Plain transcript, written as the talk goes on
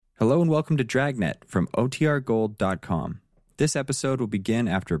Hello and welcome to Dragnet from OTRGold.com. This episode will begin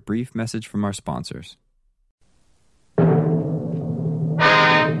after a brief message from our sponsors.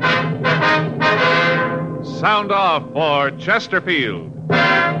 Sound off for Chesterfield.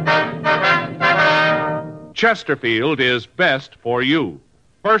 Chesterfield is best for you.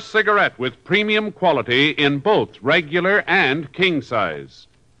 First cigarette with premium quality in both regular and king size.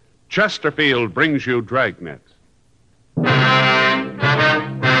 Chesterfield brings you Dragnet.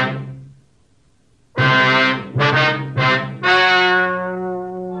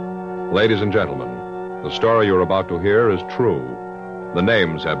 Ladies and gentlemen, the story you're about to hear is true. The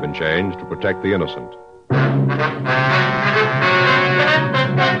names have been changed to protect the innocent.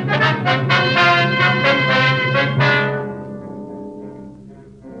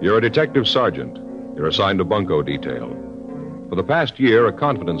 You're a detective sergeant. You're assigned to bunco detail. For the past year, a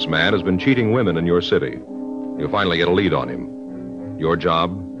confidence man has been cheating women in your city. You finally get a lead on him. Your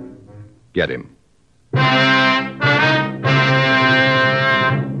job? Get him.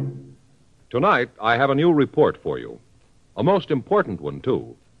 Tonight, I have a new report for you. A most important one,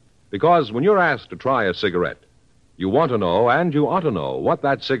 too. Because when you're asked to try a cigarette, you want to know, and you ought to know, what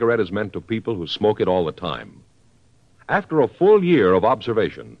that cigarette has meant to people who smoke it all the time. After a full year of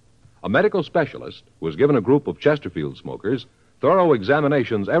observation, a medical specialist who has given a group of Chesterfield smokers thorough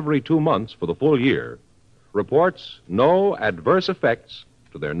examinations every 2 months for the full year reports no adverse effects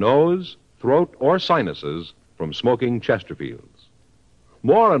to their nose, throat, or sinuses from smoking Chesterfields.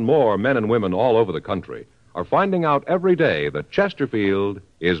 More and more men and women all over the country are finding out every day that Chesterfield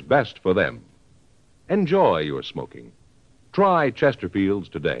is best for them. Enjoy your smoking. Try Chesterfields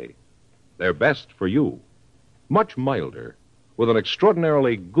today. They're best for you. Much milder, with an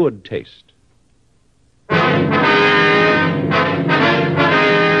extraordinarily good taste.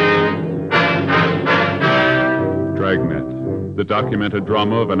 Dragnet, the documented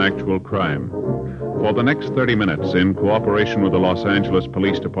drama of an actual crime. For the next 30 minutes, in cooperation with the Los Angeles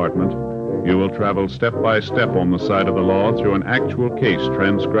Police Department, you will travel step by step on the side of the law through an actual case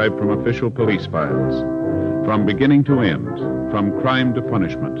transcribed from official police files. From beginning to end, from crime to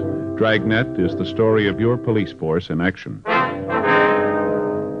punishment, Dragnet is the story of your police force in action.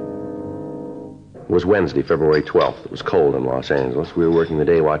 It was Wednesday, February 12th. It was cold in Los Angeles. We were working the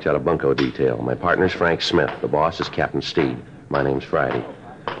day watch out of bunco detail. My partner's Frank Smith. The boss is Captain Steed. My name's Friday.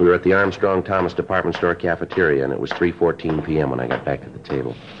 We were at the Armstrong Thomas department store cafeteria, and it was 3:14 p.m. when I got back to the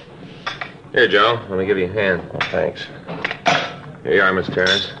table. Here, Joe. Let me give you a hand. Oh, thanks. Here you are, Miss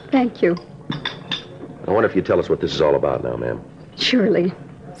Terrence. Thank you. I wonder if you'd tell us what this is all about now, ma'am. Surely.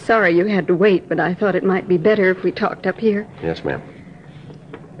 Sorry you had to wait, but I thought it might be better if we talked up here. Yes, ma'am.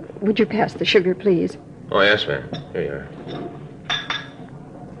 Would you pass the sugar, please? Oh, yes, ma'am. Here you are.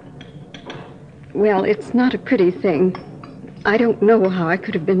 Well, it's not a pretty thing. I don't know how I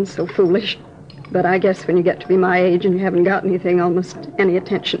could have been so foolish. But I guess when you get to be my age and you haven't got anything, almost any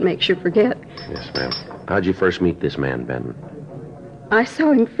attention makes you forget. Yes, ma'am. How'd you first meet this man, Benton? I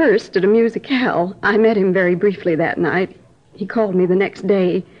saw him first at a musicale. I met him very briefly that night. He called me the next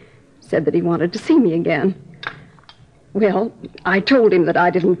day, said that he wanted to see me again. Well, I told him that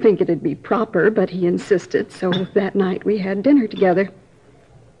I didn't think it'd be proper, but he insisted, so that night we had dinner together.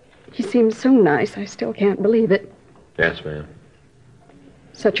 He seemed so nice, I still can't believe it. Yes, ma'am.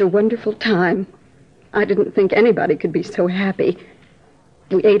 Such a wonderful time. I didn't think anybody could be so happy.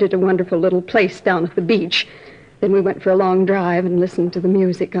 We ate at a wonderful little place down at the beach. Then we went for a long drive and listened to the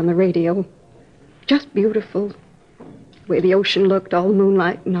music on the radio. Just beautiful. The way the ocean looked, all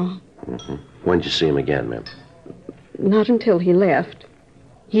moonlight and all. Mm-hmm. When'd you see him again, ma'am? Not until he left.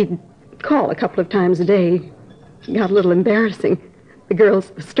 He'd call a couple of times a day. It got a little embarrassing. The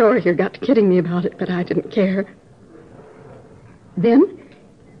girls at the store here got to kidding me about it, but I didn't care. Then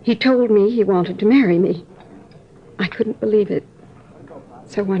he told me he wanted to marry me. I couldn't believe it.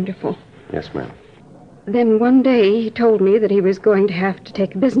 So wonderful. Yes, ma'am. Then one day he told me that he was going to have to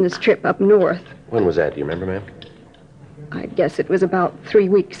take a business trip up north. When was that? Do you remember, ma'am? I guess it was about 3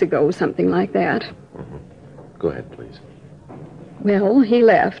 weeks ago, something like that. Mm-hmm. Go ahead, please. Well, he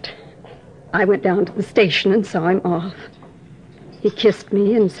left. I went down to the station and saw him off. He kissed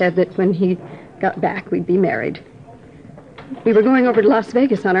me and said that when he got back, we'd be married. We were going over to Las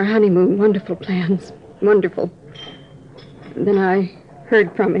Vegas on our honeymoon. Wonderful plans. Wonderful. Then I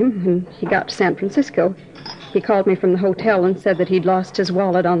heard from him when he got to San Francisco. He called me from the hotel and said that he'd lost his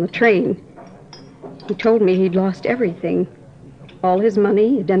wallet on the train. He told me he'd lost everything. All his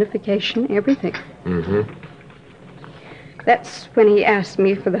money, identification, everything. Mm-hmm. That's when he asked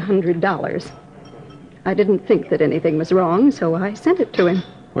me for the $100. I didn't think that anything was wrong, so I sent it to him.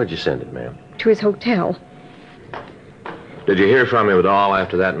 Where'd you send it, ma'am? To his hotel. Did you hear from him at all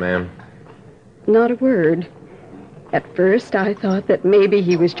after that, ma'am? Not a word. At first, I thought that maybe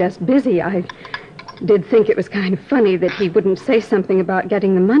he was just busy. I did think it was kind of funny that he wouldn't say something about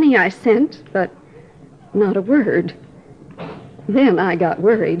getting the money I sent, but not a word. Then I got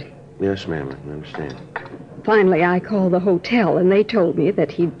worried. Yes, ma'am, I can understand. Finally, I called the hotel, and they told me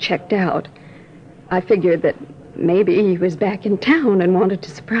that he'd checked out. I figured that maybe he was back in town and wanted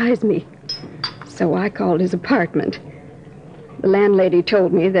to surprise me. So I called his apartment. The landlady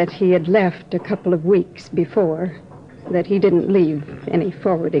told me that he had left a couple of weeks before, that he didn't leave any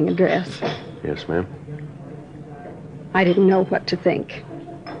forwarding address. Yes, ma'am. I didn't know what to think.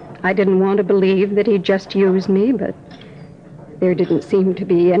 I didn't want to believe that he'd just used me, but there didn't seem to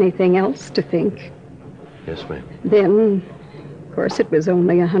be anything else to think. Yes, ma'am. Then, of course, it was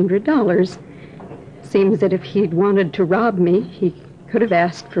only $100. Seems that if he'd wanted to rob me, he could have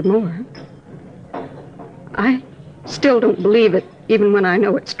asked for more. I still don't believe it, even when I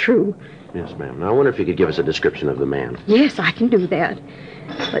know it's true. Yes, ma'am. Now, I wonder if you could give us a description of the man. Yes, I can do that.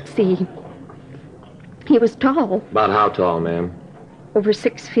 Let's see. He was tall, About how tall, ma'am? over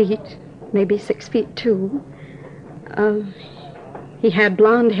 6 feet, maybe 6 feet 2. He had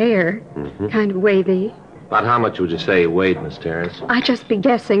blonde hair, kind of wavy. About how much would you say he weighed, Miss Terrence? I'd just be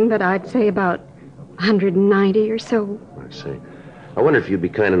guessing, but I'd say about 190 or so. I see. I wonder if you'd be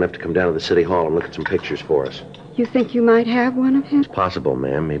kind enough to come down to the city hall and look at some pictures for us. You think you might have one of him? It's possible,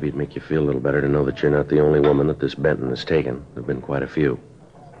 ma'am. Maybe it'd make you feel a little better to know that you're not the only woman that this Benton has taken. There have been quite a few.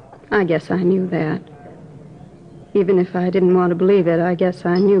 I guess I knew that. Even if I didn't want to believe it, I guess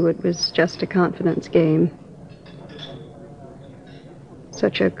I knew it was just a confidence game.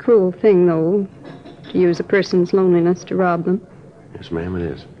 Such a cruel thing, though, to use a person's loneliness to rob them. Yes, ma'am, it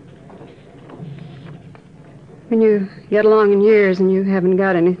is. When you get along in years and you haven't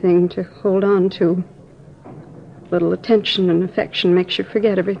got anything to hold on to, little attention and affection makes you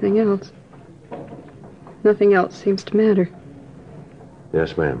forget everything else. Nothing else seems to matter.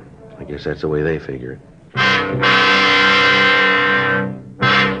 Yes, ma'am. I guess that's the way they figure it.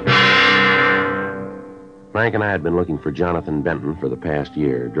 Frank and I had been looking for Jonathan Benton for the past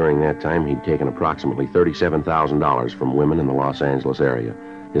year. During that time, he'd taken approximately $37,000 from women in the Los Angeles area.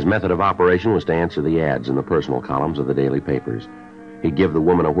 His method of operation was to answer the ads in the personal columns of the daily papers. He'd give the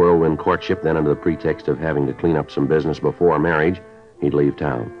woman a whirlwind courtship, then under the pretext of having to clean up some business before marriage, he'd leave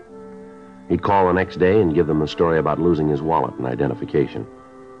town. He'd call the next day and give them the story about losing his wallet and identification.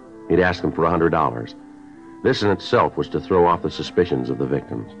 He'd ask them for $100. This in itself was to throw off the suspicions of the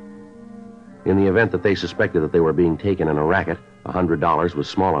victims. In the event that they suspected that they were being taken in a racket, $100 was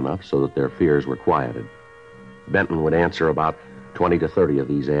small enough so that their fears were quieted. Benton would answer about 20 to 30 of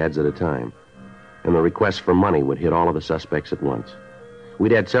these ads at a time, and the requests for money would hit all of the suspects at once.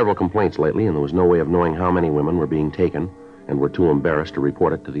 We'd had several complaints lately, and there was no way of knowing how many women were being taken and were too embarrassed to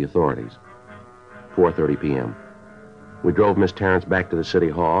report it to the authorities. 4:30 p.m. We drove Miss Terrence back to the city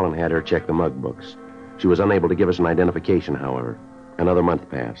hall and had her check the mug books. She was unable to give us an identification, however. Another month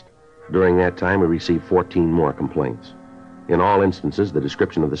passed. During that time, we received 14 more complaints. In all instances, the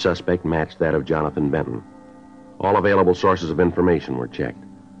description of the suspect matched that of Jonathan Benton. All available sources of information were checked.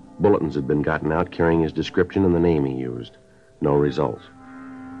 Bulletins had been gotten out carrying his description and the name he used. No results.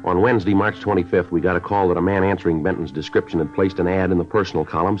 On Wednesday, March 25th, we got a call that a man answering Benton's description had placed an ad in the personal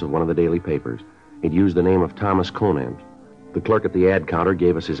columns of one of the daily papers. He'd used the name of Thomas Conant. The clerk at the ad counter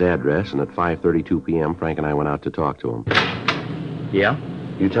gave us his address, and at 5:32 p.m., Frank and I went out to talk to him. Yeah?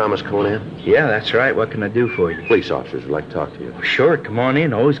 You Thomas Conant? Yeah, that's right. What can I do for you? Police officers would like to talk to you. Sure, come on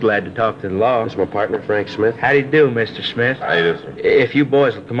in. Always glad to talk to the law. This is my partner, Frank Smith. How do you do, Mr. Smith? How you do, sir? If you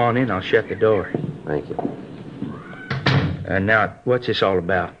boys will come on in, I'll shut the door. Thank you. Now, what's this all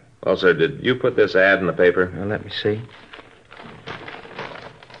about? Well, sir, did you put this ad in the paper? Let me see.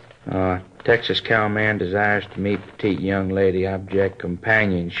 Texas cowman desires to meet petite young lady, object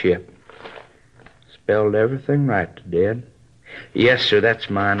companionship. Spelled everything right to dead. Yes, sir, that's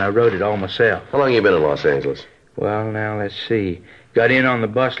mine. I wrote it all myself. How long you been in Los Angeles? Well, now, let's see. Got in on the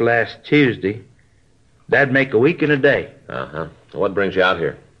bus last Tuesday. That'd make a week and a day. Uh-huh. What brings you out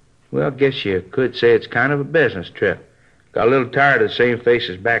here? Well, guess you could say it's kind of a business trip. Got a little tired of the same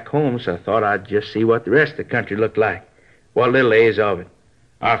faces back home, so I thought I'd just see what the rest of the country looked like. What little there is of it.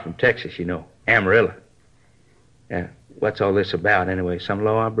 I'm from Texas, you know. Amarillo. What's all this about, anyway? Some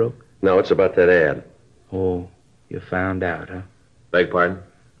law I broke? No, it's about that ad. Oh, you found out, huh? Beg pardon?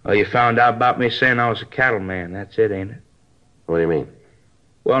 Oh, you found out about me saying I was a cattleman. That's it, ain't it? What do you mean?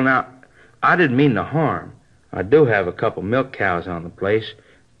 Well, now, I didn't mean no harm. I do have a couple milk cows on the place,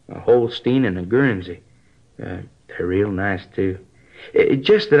 a Holstein and a Guernsey. They're real nice, too.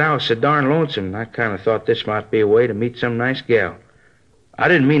 Just that I was so darn lonesome, and I kind of thought this might be a way to meet some nice gal. I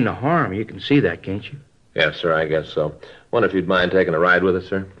didn't mean no harm. You can see that, can't you? Yes, sir, I guess so. Wonder if you'd mind taking a ride with us,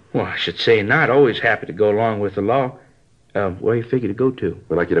 sir? Well, I should say not. Always happy to go along with the law. Where you figure to go to?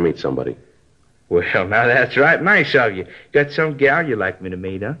 We'd like you to meet somebody. Well, now that's right nice of you. Got some gal you'd like me to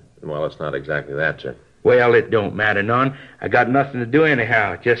meet, huh? Well, it's not exactly that, sir. Well, it don't matter none. I got nothing to do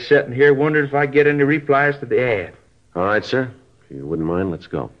anyhow. Just sitting here wondering if I get any replies to the ad. All right, sir. If you wouldn't mind, let's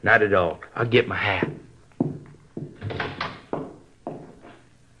go. Not at all. I'll get my hat.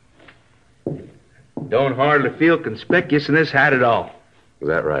 Don't hardly feel conspicuous in this hat at all. Is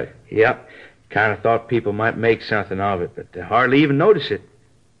that right? Yep. Kind of thought people might make something of it, but they hardly even notice it.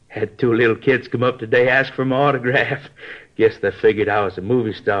 Had 2 little kids come up today ask for my autograph. Guess they figured I was a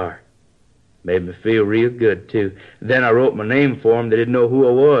movie star. Made me feel real good, too. Then I wrote my name for them. They didn't know who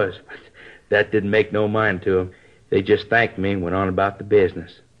I was. But that didn't make no mind to them. They just thanked me and went on about the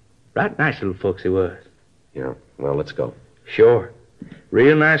business. Right nice little folks they was. Yeah. Well, let's go. Sure.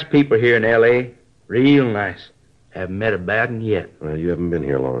 Real nice people here in L.A. Real nice. Haven't met a bad one yet. Well, you haven't been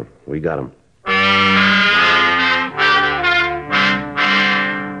here long. We got 'em.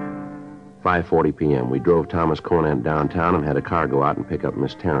 5:40 p.m. We drove Thomas Conant downtown and had a car go out and pick up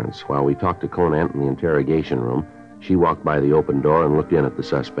Miss Terrence. While we talked to Conant in the interrogation room, she walked by the open door and looked in at the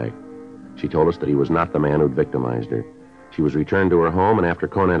suspect. She told us that he was not the man who'd victimized her. She was returned to her home, and after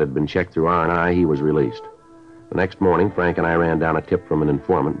Conant had been checked through R&I, he was released. The next morning, Frank and I ran down a tip from an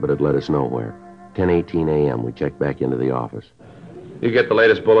informant, but it led us nowhere. 10:18 a.m., we checked back into the office. You get the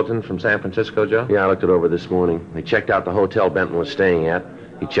latest bulletin from San Francisco, Joe? Yeah, I looked it over this morning. They checked out the hotel Benton was staying at.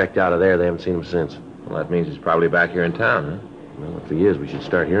 He checked out of there. They haven't seen him since. Well, that means he's probably back here in town, huh? Well, if he is, we should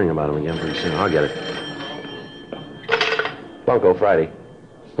start hearing about him again pretty soon. I'll get it. Bunko, Friday.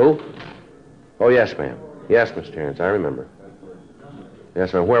 Who? Oh, yes, ma'am. Yes, Miss Terrence, I remember.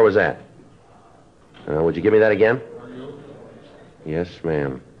 Yes, ma'am. Where was that? Would you give me that again? Yes,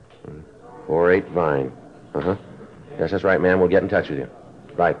 ma'am. 48 Vine. Uh-huh. Yes, that's right, ma'am. We'll get in touch with you.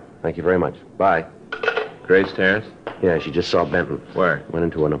 Right. Thank you very much. Bye. Grace Terrence? Yeah, she just saw Benton. Where? Went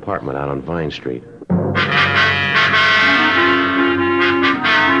into an apartment out on Vine Street.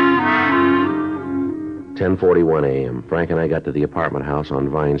 10:41 a.m. Frank and I got to the apartment house on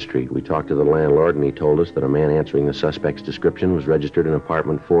Vine Street. We talked to the landlord, and he told us that a man answering the suspect's description was registered in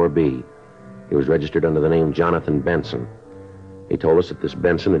apartment 4B. He was registered under the name Jonathan Benson. He told us that this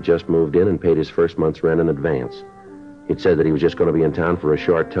Benson had just moved in and paid his first month's rent in advance. He'd said that he was just going to be in town for a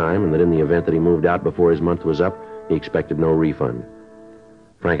short time, and that in the event that he moved out before his month was up, he expected no refund.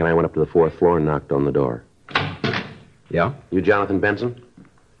 Frank and I went up to the 4th floor and knocked on the door. Yeah? You Jonathan Benson?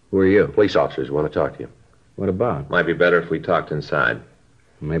 Who are you? Police officers want to talk to you. What about? Might be better if we talked inside.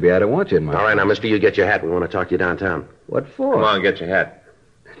 Maybe I don't want you in my... All right, now, mister, you get your hat. We want to talk to you downtown. What for? Come on, get your hat.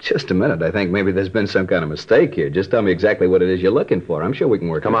 Just a minute. I think maybe there's been some kind of mistake here. Just tell me exactly what it is you're looking for. I'm sure we can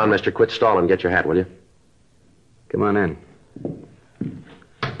work Come on, mister, quit stalling. Get your hat, will you? Come on in.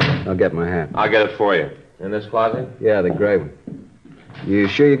 I'll get my hat. I'll get it for you. In this closet? Yeah, the gray one. You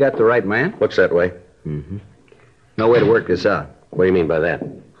sure you got the right man? Looks that way. Mm-hmm. No way to work this out. What do you mean by that?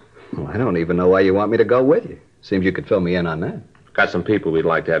 Well, I don't even know why you want me to go with you. Seems you could fill me in on that. Got some people we'd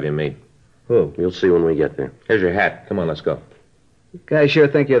like to have you meet. Who? You'll see when we get there. Here's your hat. Come on, let's go. You guys sure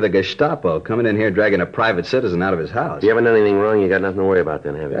think you're the Gestapo, coming in here dragging a private citizen out of his house. If you haven't done anything wrong, you got nothing to worry about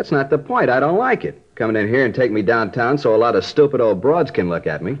then, have you? That's not the point. I don't like it. Coming in here and taking me downtown so a lot of stupid old broads can look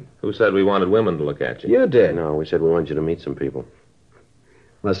at me. Who said we wanted women to look at you? You did. No, we said we wanted you to meet some people.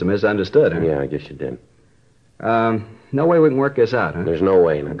 Must have misunderstood, huh? Yeah, I guess you did. No way we can work this out, huh? There's no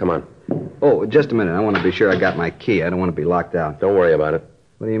way. Now, come on. Oh, just a minute. I want to be sure I got my key. I don't want to be locked out. Don't worry about it.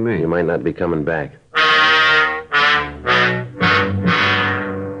 What do you mean? You might not be coming back.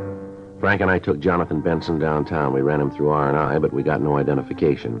 Frank and I took Jonathan Benson downtown. We ran him through R&I, but we got no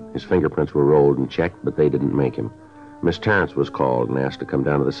identification. His fingerprints were rolled and checked, but they didn't make him. Miss Terrence was called and asked to come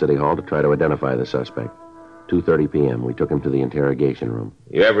down to the city hall to try to identify the suspect. 2:30 p.m. We took him to the interrogation room.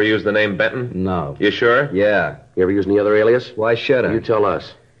 You ever use the name Benton? No. You sure? Yeah. You ever use any other alias? Why should I? You tell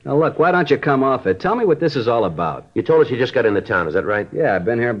us. Now, look, why don't you come off it? Tell me what this is all about. You told us you just got into town, is that right? Yeah, I've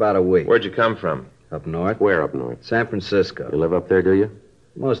been here about a week. Where'd you come from? Up north. Where up north? San Francisco. You live up there, do you?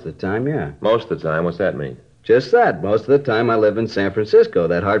 Most of the time, yeah. Most of the time. What's that mean? Just that. Most of the time I live in San Francisco.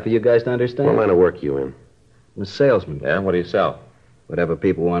 That hard for you guys to understand? What line of work you in? I'm a salesman. Yeah? What do you sell? Whatever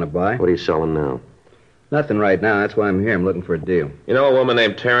people want to buy. What are you selling now? Nothing right now. That's why I'm here. I'm looking for a deal. You know a woman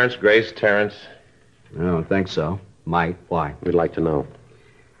named Terrence, Grace Terrence? I don't think so. Might. Why? We'd like to know.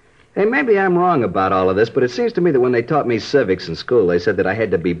 Hey, maybe I'm wrong about all of this, but it seems to me that when they taught me civics in school, they said that I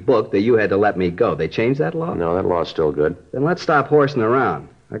had to be booked, that you had to let me go. They changed that law? No, that law's still good. Then let's stop horsing around.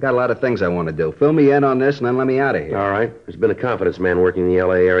 I got a lot of things I want to do. Fill me in on this and then let me out of here. All right. There's been a confidence man working in the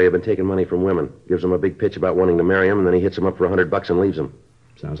L.A. area, been taking money from women. Gives them a big pitch about wanting to marry him, and then he hits them up for $100 and leaves them.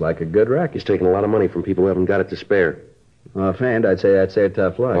 Sounds like a good racket. He's taking a lot of money from people who haven't got it to spare. Offhand, I'd say a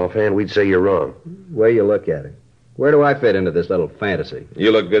tough luck. Offhand, we'd say you're wrong. Way you look at it. Where do I fit into this little fantasy?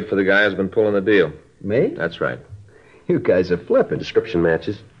 You look good for the guy who's been pulling the deal. Me? That's right. You guys are flipping. Description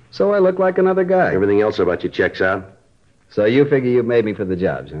matches. So I look like another guy. Everything else about you checks out. So you figure you made me for the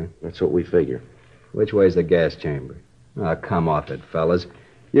jobs, huh? That's what we figure. Which way's the gas chamber? Oh, come off it, fellas.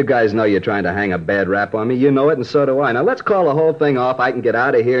 You guys know you're trying to hang a bad rap on me. You know it, and so do I. Now, let's call the whole thing off. I can get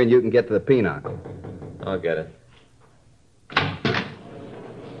out of here, and you can get to the pinochle. I'll get it.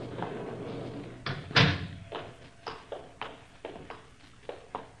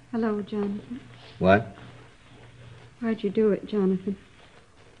 Hello, Jonathan. What? Why'd you do it, Jonathan?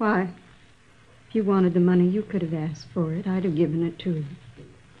 Why? If you wanted the money, you could have asked for it. I'd have given it to you.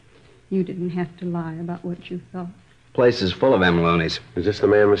 You didn't have to lie about what you thought. Place is full of them loonies. Is this the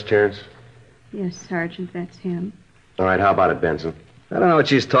man, Miss Terrence? Yes, Sergeant, that's him. All right, how about it, Benson? I don't know what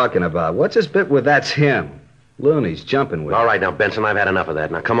she's talking about. What's this bit with that's him? Loonies jumping with All right, now, Benson, I've had enough of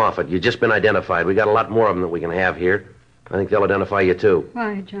that. Now, come off it. You've just been identified. We got a lot more of them that we can have here. I think they'll identify you, too.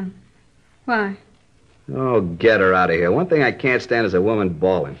 Why, John? Why? Oh, get her out of here. One thing I can't stand is a woman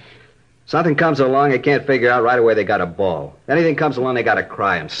bawling. Something comes along, I can't figure out right away they got to bawl. Anything comes along, they got to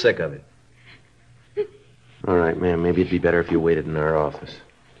cry. I'm sick of it. All right, ma'am, maybe it'd be better if you waited in our office.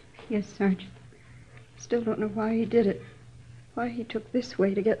 Yes, Sergeant. Still don't know why he did it. Why he took this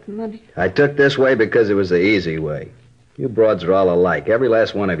way to get the money. I took this way because it was the easy way. You broads are all alike, every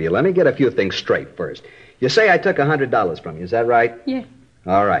last one of you. Let me get a few things straight first. You say I took $100 from you, is that right? Yes.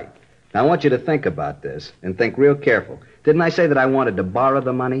 All right. Now, I want you to think about this and think real careful. Didn't I say that I wanted to borrow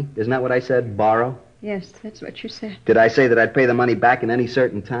the money? Isn't that what I said, borrow? Yes, that's what you said. Did I say that I'd pay the money back in any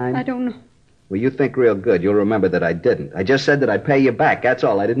certain time? I don't know. Well, you think real good. You'll remember that I didn't. I just said that I'd pay you back. That's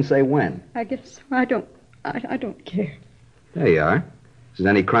all. I didn't say when. I guess I don't care. There you are. Is it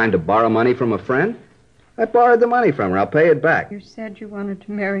any crime to borrow money from a friend? I borrowed the money from her. I'll pay it back. You said you wanted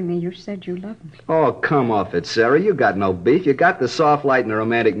to marry me. You said you loved me. Oh, come off it, Sarah. You got no beef. You got the soft light and the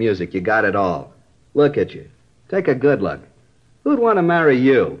romantic music. You got it all. Look at you. Take a good look. Who'd want to marry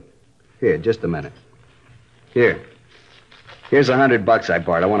you? Here, just a minute. Here. Here's $100 I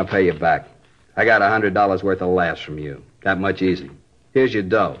borrowed. I want to pay you back. I got $100 worth of laughs from you. That much easy. Here's your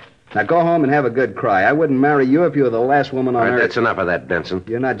dough. Now go home and have a good cry. I wouldn't marry you if you were the last woman on All right, earth. that's enough of that, Benson.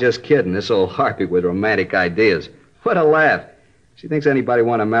 You're not just kidding. This old harpy with romantic ideas. What a laugh. She thinks anybody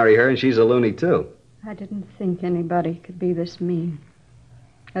want to marry her, and she's a loony, too. I didn't think anybody could be this mean.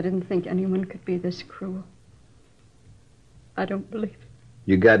 I didn't think anyone could be this cruel. I don't believe it.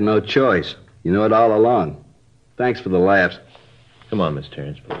 You got no choice. You knew it all along. Thanks for the laughs. Come on, Miss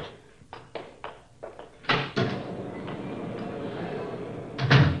Terrence, please.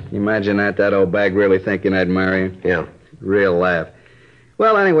 You imagine that old bag really thinking I'd marry her? Yeah. Real laugh.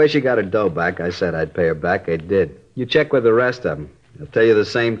 Well, anyway, she got her dough back. I said I'd pay her back. I did. You check with the rest of them. They'll tell you the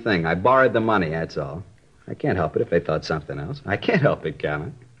same thing. I borrowed the money, that's all. I can't help it if they thought something else. I can't help it, can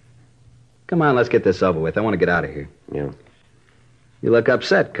I? Come on, let's get this over with. I want to get out of here. Yeah. You look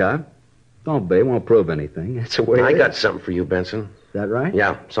upset, Cobb. Don't be. It won't prove anything. That's the way it I is. got something for you, Benson. Is that right?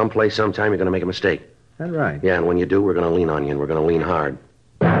 Yeah, someplace, sometime, you're going to make a mistake. Is that right? Yeah, and when you do, we're going to lean on you, and we're going to lean hard.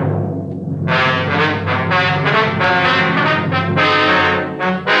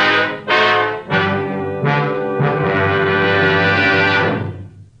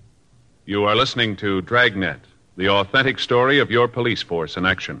 You are listening to Dragnet, the authentic story of your police force in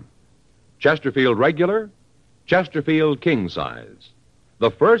action. Chesterfield Regular, Chesterfield King Size.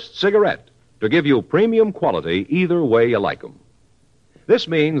 The first cigarette to give you premium quality either way you like 'em. This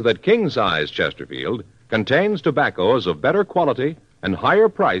means that King Size Chesterfield contains tobaccos of better quality and higher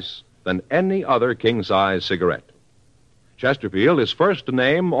price than any other king size cigarette. Chesterfield is first to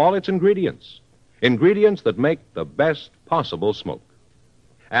name all its ingredients that make the best possible smoke.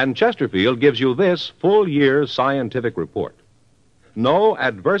 And Chesterfield gives you this full year's scientific report. No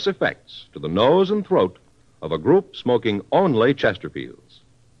adverse effects to the nose and throat of a group smoking only Chesterfields.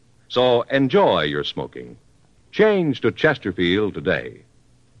 So enjoy your smoking. Change to Chesterfield today.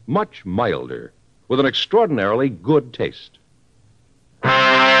 Much milder, with an extraordinarily good taste.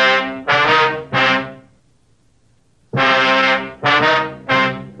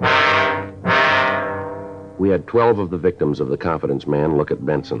 We had 12 of the victims of the confidence man look at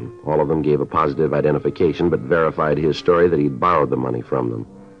Benson. All of them gave a positive identification, but verified his story that he'd borrowed the money from them.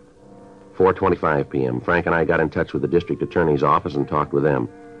 4:25 p.m., Frank and I got in touch with the district attorney's office and talked with them.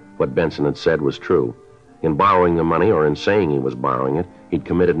 What Benson had said was true. In borrowing the money, or in saying he was borrowing it, he'd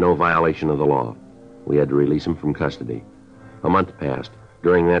committed no violation of the law. We had to release him from custody. A month passed.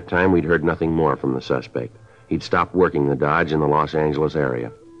 During that time, we'd heard nothing more from the suspect. He'd stopped working the Dodge in the Los Angeles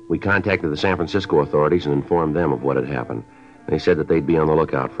area. We contacted the San Francisco authorities and informed them of what had happened. They said that they'd be on the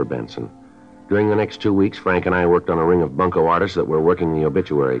lookout for Benson. During the next 2 weeks, Frank and I worked on a ring of bunco artists that were working the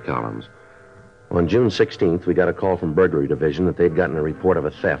obituary columns. On June 16th, we got a call from Burglary Division that they'd gotten a report of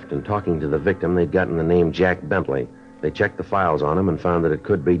a theft, and talking to the victim, they'd gotten the name Jack Bentley. They checked the files on him and found that it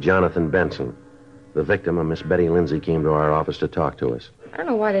could be Jonathan Benson. The victim, a Miss Betty Lindsay, came to our office to talk to us. I don't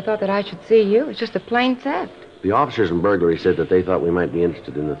know why they thought that I should see you. It's just a plain theft. The officers in burglary said that they thought we might be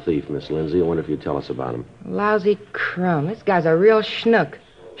interested in the thief, Miss Lindsay. I wonder if you'd tell us about him. Lousy crumb. This guy's a real schnook.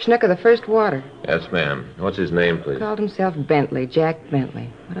 Schnook of the first water. Yes, ma'am. What's his name, please? Called himself Bentley, Jack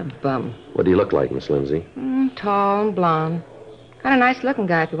Bentley. What a bum. What do you look like, Miss Lindsay? Tall and blonde. Kind of nice-looking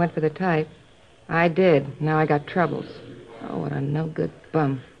guy if you went for the type. I did. Now I got troubles. Oh, what a no-good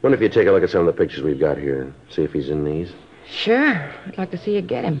bum. Wonder if you'd take a look at some of the pictures we've got here and see if he's in these. Sure. I'd like to see you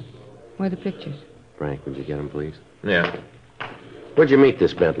get him. Where are the pictures? Frank, would you get him, please? Yeah. Where'd you meet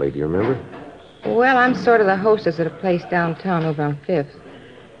this Bentley? Do you remember? Well, I'm sort of the hostess at a place downtown over on 5th.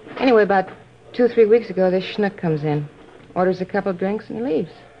 Anyway, about 2 or 3 weeks ago, this schnook comes in, orders a couple drinks, and he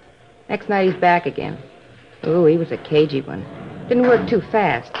leaves. Next night, he's back again. Ooh, he was a cagey one. Didn't work too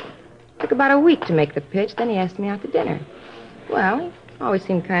fast. Took about a week to make the pitch, then he asked me out to dinner. Well, he always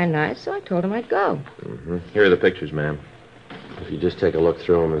seemed kind of nice, so I told him I'd go. Mm-hmm. Here are the pictures, ma'am. If you just take a look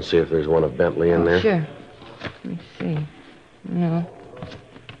through them and see if there's one of Bentley in there. Sure. Let me see. No.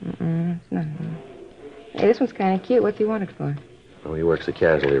 It's not. Hey, this one's kind of cute. What's he want it for? Oh, he works the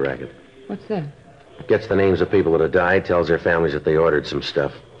casualty racket. What's that? Gets the names of people that have died, tells their families that they ordered some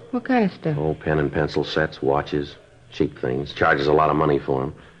stuff. What kind of stuff? Oh, pen and pencil sets, watches, cheap things. Charges a lot of money for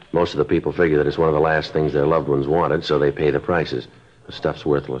them. Most of the people figure that it's one of the last things their loved ones wanted, so they pay the prices. The stuff's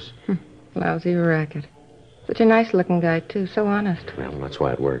worthless. Lousy racket. Such a nice-looking guy, too. So honest. Well, that's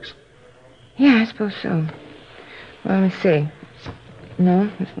why it works. Yeah, I suppose so. Well, let me see. No,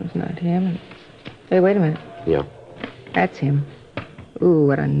 this one's not him. Hey, wait a minute. Yeah. That's him. Ooh,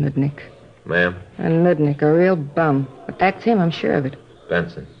 what a nudnik. Ma'am? A nudnik, a real bum. But that's him, I'm sure of it.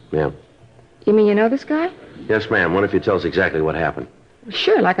 Benson. Yeah. You mean you know this guy? Yes, ma'am. What if you tell us exactly what happened?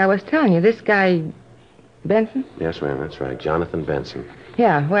 Sure, like I was telling you. This guy, Benson? Yes, ma'am, that's right. Jonathan Benson.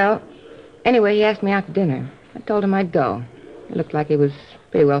 Yeah, well, anyway, he asked me out to dinner. I told him I'd go. It looked like he was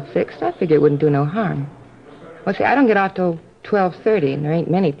pretty well fixed. I figured it wouldn't do no harm. Well, see, I don't get off till 12:30, and there ain't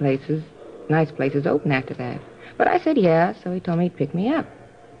many nice places open after that. But I said yeah, so he told me he'd pick me up.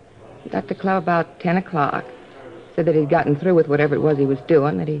 He got to the club about 10 o'clock. Said that he'd gotten through with whatever it was he was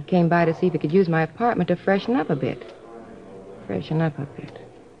doing, that he came by to see if he could use my apartment to freshen up a bit. Freshen up a bit.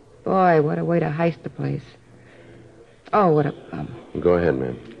 Boy, what a way to heist the place. Oh, what a bum. Go ahead,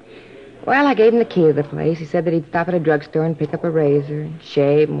 ma'am. Well, I gave him the key to the place. He said that he'd stop at a drugstore and pick up a razor and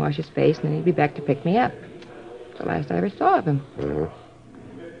shave and wash his face, and then he'd be back to pick me up. It's the last I ever saw of him.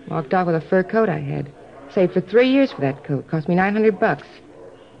 Walked off with a fur coat I had. Saved for 3 years for that coat. Cost me $900.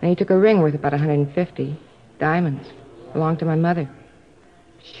 And he took a ring worth about $150. Diamonds. Belonged to my mother.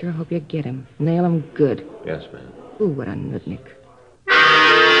 Sure hope you get him. Nail him good. Yes, ma'am. Ooh, what a nudnik.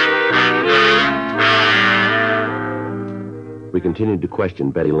 We continued to question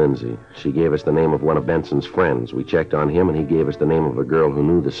Betty Lindsay. She gave us the name of one of Benson's friends. We checked on him, and he gave us the name of a girl who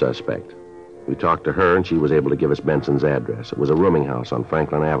knew the suspect. We talked to her, and she was able to give us Benson's address. It was a rooming house on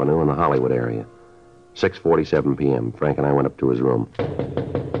Franklin Avenue in the Hollywood area. 6:47 p.m. Frank and I went up to his room.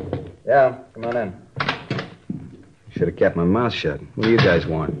 Yeah, come on in. Should have kept my mouth shut. What do you guys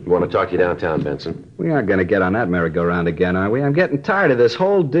want? We want to talk to you downtown, Benson. We aren't going to get on that merry-go-round again, are we? I'm getting tired of this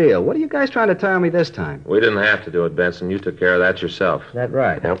whole deal. What are you guys trying to tell me this time? We didn't have to do it, Benson. You took care of that yourself. Is that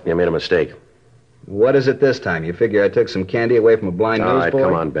right? Yep, you made a mistake. What is it this time? You figure I took some candy away from a blind All right, newsboy?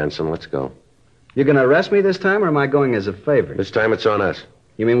 come on, Benson. Let's go. You going to arrest me this time, or am I going as a favor? This time it's on us.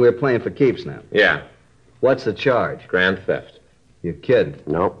 You mean we're playing for keeps now? Yeah. What's the charge? Grand theft. You're kidding.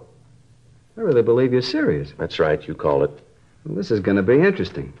 No, I really believe you're serious. that's right. You called it. Well, this is going to be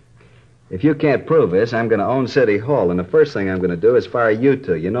interesting. If you can't prove this, I'm going to own City Hall, and the first thing I'm going to do is fire you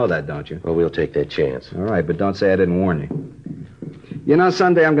two. You know that, don't you? Well, we'll take that chance. All right, but don't say I didn't warn you. You know,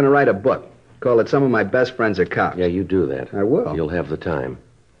 someday I'm going to write a book. Call it Some of My Best Friends Are Cops. Yeah, you do that. I will. You'll have the time.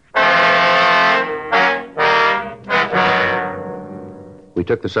 We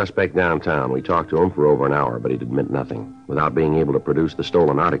took the suspect downtown. We talked to him for over an hour, but he'd admit nothing. Without being able to produce the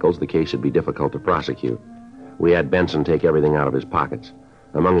stolen articles, the case would be difficult to prosecute. We had Benson take everything out of his pockets.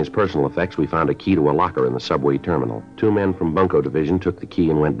 Among his personal effects, we found a key to a locker in the subway terminal. 2 men from Bunko Division took the key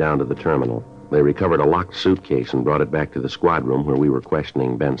and went down to the terminal. They recovered a locked suitcase and brought it back to the squad room where we were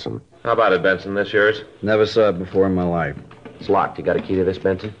questioning Benson. How about it, Benson? This yours? Never saw it before in my life. It's locked. You got a key to this,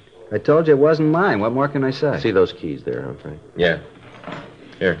 Benson? I told you it wasn't mine. What more can I say? See those keys there, huh, Frank? Yeah.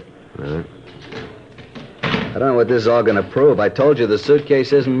 Here. All right. I don't know what this is all going to prove. I told you the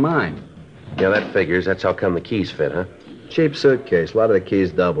suitcase isn't mine. Yeah, that figures. That's how come the keys fit, huh? Cheap suitcase. A lot of the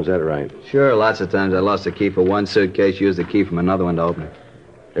keys double. Is that right? Sure, lots of times I lost a key for one suitcase, used the key from another one to open it.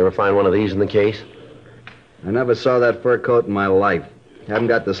 You ever find one of these in the case? I never saw that fur coat in my life. Haven't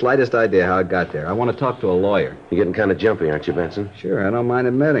got the slightest idea how it got there. I want to talk to a lawyer. You're getting kind of jumpy, aren't you, Benson? Sure, I don't mind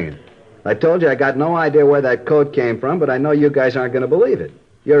admitting it. I told you I got no idea where that coat came from, but I know you guys aren't going to believe it.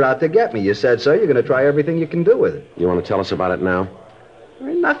 You're out to get me. You said so. You're going to try everything you can do with it. You want to tell us about it now? There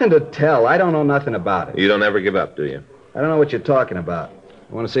ain't nothing to tell. I don't know nothing about it. You don't ever give up, do you? I don't know what you're talking about.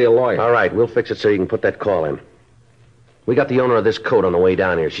 I want to see a lawyer. All right, we'll fix it so you can put that call in. We got the owner of this coat on the way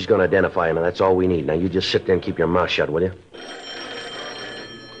down here. She's going to identify him, and that's all we need. Now, you just sit there and keep your mouth shut, will you?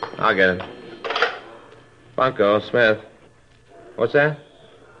 I'll get it. Bunko, Smith. What's that?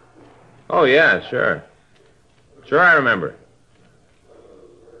 Oh, yeah, sure. Sure, I remember.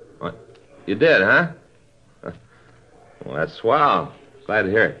 What? You did, huh? Well, that's swell. Glad to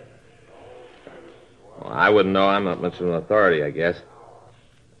hear it. Well, I wouldn't know. I'm not much of an authority, I guess.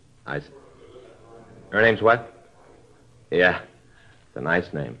 Her name's what? Yeah, it's a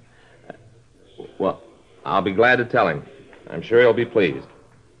nice name. Well, I'll be glad to tell him. I'm sure he'll be pleased.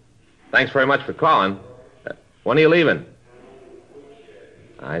 Thanks very much for calling. When are you leaving?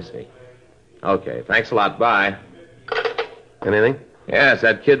 I see. Okay, thanks a lot. Bye. Anything? Yeah, it's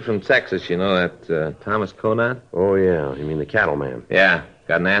that kid from Texas, you know, that Thomas Conant. Oh, yeah. You mean the cattleman? Yeah,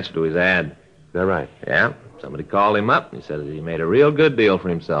 got an answer to his ad. Is that right? Yeah, somebody called him up, and he said that he made a real good deal for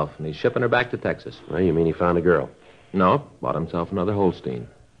himself, and he's shipping her back to Texas. Well, you mean he found a girl? No, bought himself another Holstein.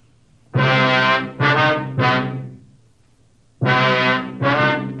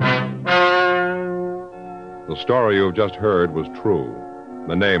 The story you've just heard was true.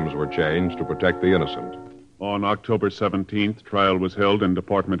 The names were changed to protect the innocent. On October 17th, trial was held in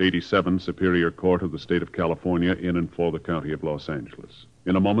Department 87, Superior Court of the State of California, in and for the County of Los Angeles.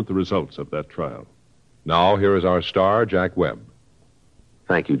 In a moment, the results of that trial. Now, here is our star, Jack Webb.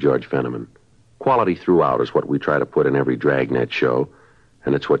 Thank you, George Fenneman. Quality throughout is what we try to put in every Dragnet show,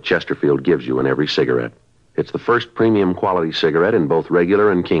 and it's what Chesterfield gives you in every cigarette. It's the first premium quality cigarette in both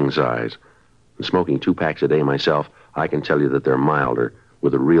regular and king size. And smoking 2 packs a day myself, I can tell you that they're milder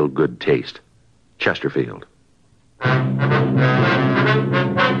with a real good taste. Chesterfield.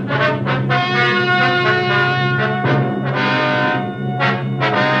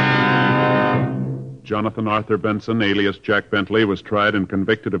 Jonathan Arthur Benson, alias Jack Bentley, was tried and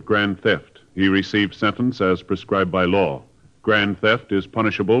convicted of grand theft. He received sentence as prescribed by law. Grand theft is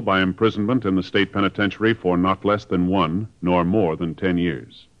punishable by imprisonment in the state penitentiary for not less than 1 nor more than 10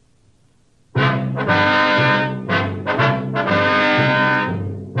 years.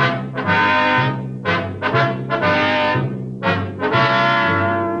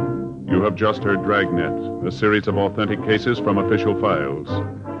 You have just heard Dragnet, a series of authentic cases from official files.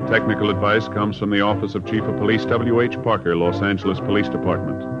 Technical advice comes from the Office of Chief of Police W.H. Parker, Los Angeles Police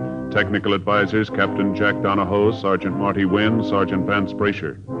Department. Technical advisors Captain Jack Donahoe, Sergeant Marty Wynn, Sergeant Vance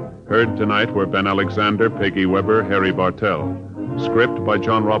Brasher. Heard tonight were Ben Alexander, Peggy Weber, Harry Bartell. Script by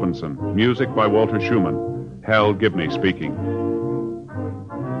John Robinson. Music by Walter Schumann. Hal Gibney speaking.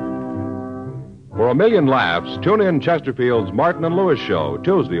 For a million laughs, tune in Chesterfield's Martin and Lewis Show,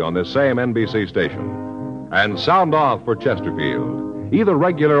 Tuesday on this same NBC station. And sound off for Chesterfield. Either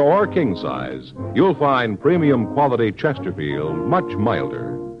regular or king size, you'll find premium quality Chesterfield much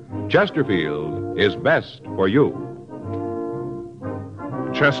milder. Chesterfield is best for you.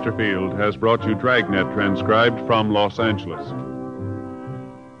 Chesterfield has brought you Dragnet, transcribed from Los Angeles.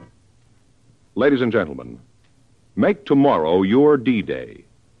 Ladies and gentlemen, make tomorrow your D-Day.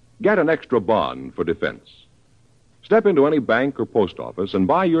 Get an extra bond for defense. Step into any bank or post office and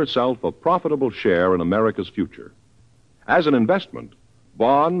buy yourself a profitable share in America's future. As an investment,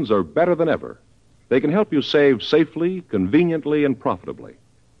 bonds are better than ever. They can help you save safely, conveniently, and profitably.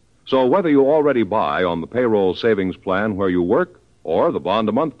 So whether you already buy on the payroll savings plan where you work or the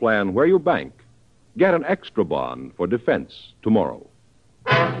bond-a-month plan where you bank, get an extra bond for defense tomorrow.